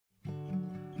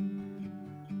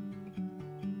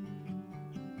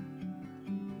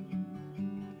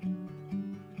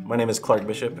My name is Clark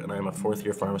Bishop, and I'm a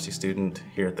fourth-year pharmacy student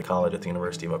here at the college at the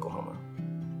University of Oklahoma.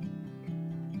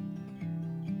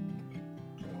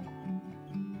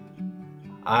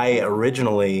 I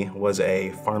originally was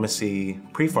a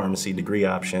pre-pharmacy degree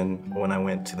option when I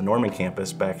went to the Norman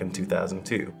campus back in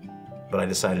 2002. But I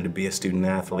decided to be a student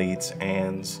athlete,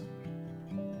 and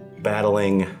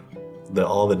battling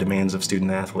all the demands of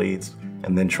student athletes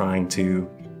and then trying to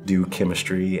do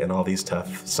chemistry and all these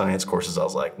tough science courses, I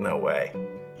was like, no way.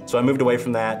 So I moved away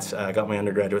from that, got my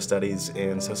undergraduate studies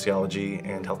in sociology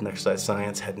and health and exercise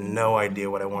science, had no idea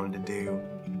what I wanted to do.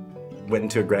 Went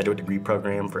into a graduate degree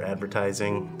program for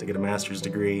advertising to get a master's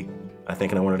degree,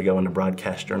 thinking I wanted to go into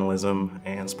broadcast journalism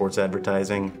and sports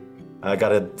advertising. I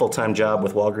got a full-time job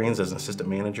with Walgreens as an assistant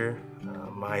manager.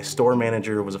 My store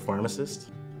manager was a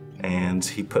pharmacist, and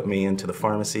he put me into the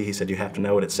pharmacy. He said, you have to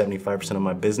know it, it's 75% of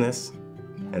my business.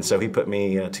 And so he put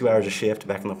me 2 hours a shift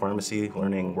back in the pharmacy,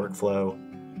 learning workflow,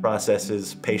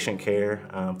 processes, patient care.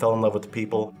 Fell in love with the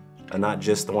people, not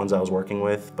just the ones I was working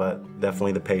with, but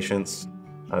definitely the patients,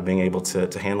 being able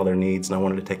to handle their needs. And I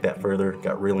wanted to take that further,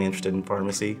 got really interested in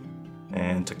pharmacy,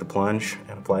 and took the plunge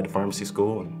and applied to pharmacy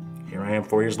school. And here I am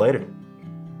 4 years later.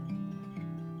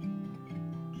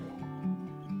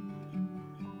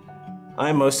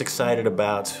 I'm most excited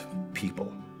about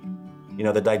people. You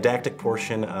know, the didactic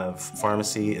portion of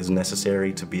pharmacy is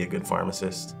necessary to be a good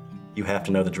pharmacist. You have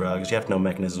to know the drugs, you have to know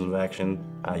mechanisms of action,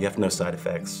 you have to know side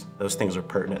effects. Those things are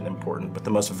pertinent and important. But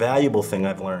the most valuable thing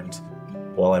I've learned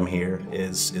while I'm here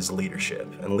is leadership.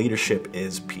 And leadership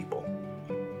is people.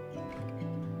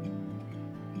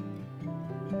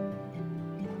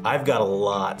 I've got a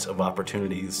lot of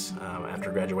opportunities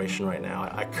after graduation right now.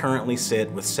 I currently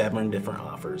sit with 7 different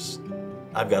offers.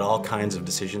 I've got all kinds of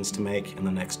decisions to make in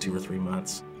the next 2 or 3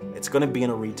 months. It's going to be in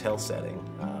a retail setting.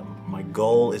 My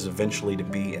goal is eventually to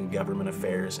be in government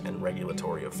affairs and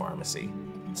regulatory of pharmacy.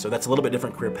 So that's a little bit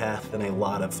different career path than a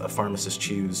lot of pharmacists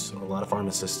choose. A lot of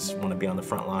pharmacists want to be on the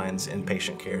front lines,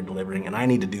 inpatient care, delivering, and I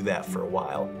need to do that for a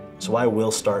while. So I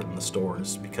will start in the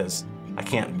stores because I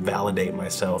can't validate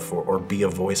myself or be a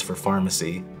voice for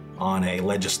pharmacy on a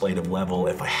legislative level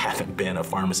if I haven't been a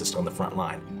pharmacist on the front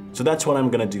line. So that's what I'm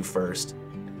going to do first,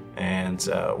 and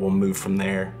we'll move from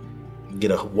there,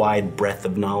 get a wide breadth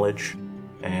of knowledge,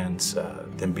 and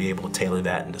then be able to tailor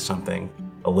that into something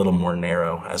a little more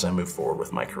narrow as I move forward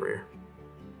with my career.